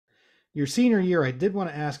your senior year, I did want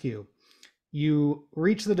to ask you. You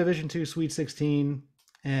reached the Division II Sweet 16,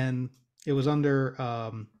 and it was under,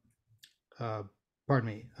 uh, pardon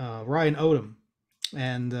me, Ryan Odom,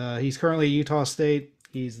 and he's currently at Utah State.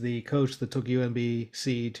 He's the coach that took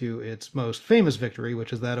UMBC to its most famous victory,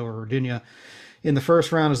 which is that over Virginia in the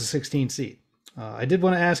first round as a 16 seed. I did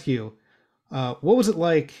want to ask you, what was it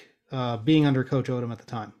like being under Coach Odom at the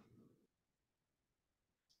time?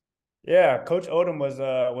 Yeah, Coach Odom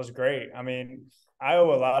was great. I mean, I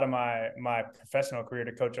owe a lot of my professional career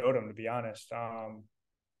to Coach Odom, to be honest.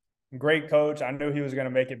 Great coach. I knew he was going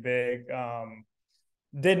to make it big.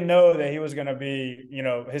 Didn't know that he was going to be,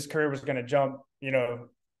 his career was going to jump,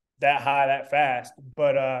 that high that fast.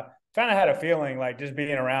 But kind of had a feeling like just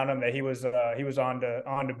being around him that he was on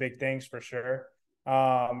to big things for sure.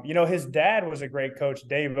 His dad was a great coach,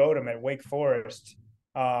 Dave Odom at Wake Forest.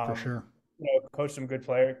 For Um, sure. coached some good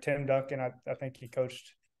players. Tim Duncan, I think he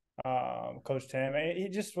coached him. He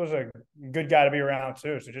just was a good guy to be around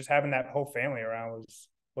too. So just having that whole family around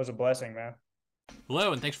was a blessing, man.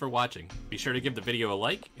 Hello, and thanks for watching. Be sure to give the video a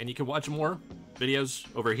like, and you can watch more videos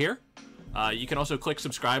over here. You can also click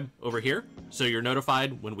subscribe over here, so you're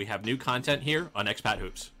notified when we have new content here on Expat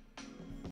Hoops.